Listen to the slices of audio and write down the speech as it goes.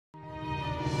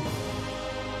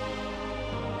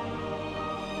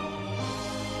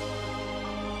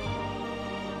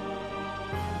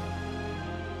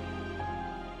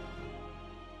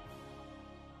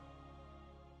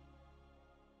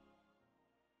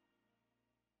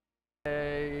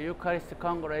Eucharistic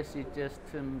Congress is just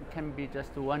can be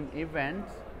just one event.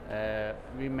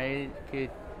 We make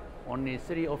it only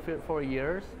 3 or 4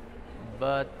 years,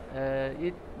 but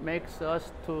it makes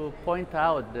us to point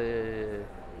out the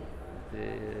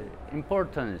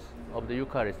importance of the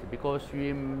Eucharist, because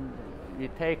we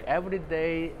take every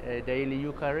day a daily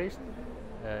Eucharist,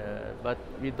 but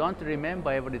we don't remember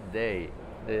every day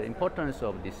the importance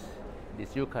of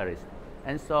this Eucharist,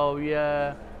 and so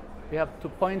we have to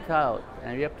point out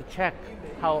and we have to check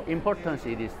how important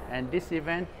it is. And this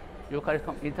event,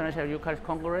 International Eucharistic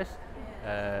Congress,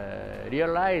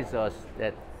 realizes us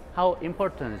that how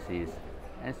important it is.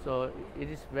 And so it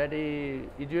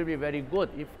will be very good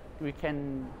if we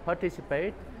can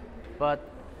participate. But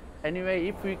anyway,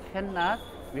 if we cannot,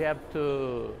 we have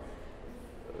to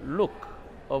look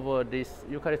over this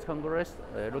Eucharistic Congress,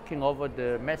 looking over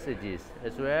the messages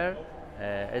as well,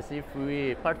 as if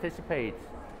we participate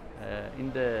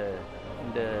in the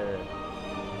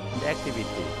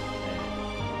activity.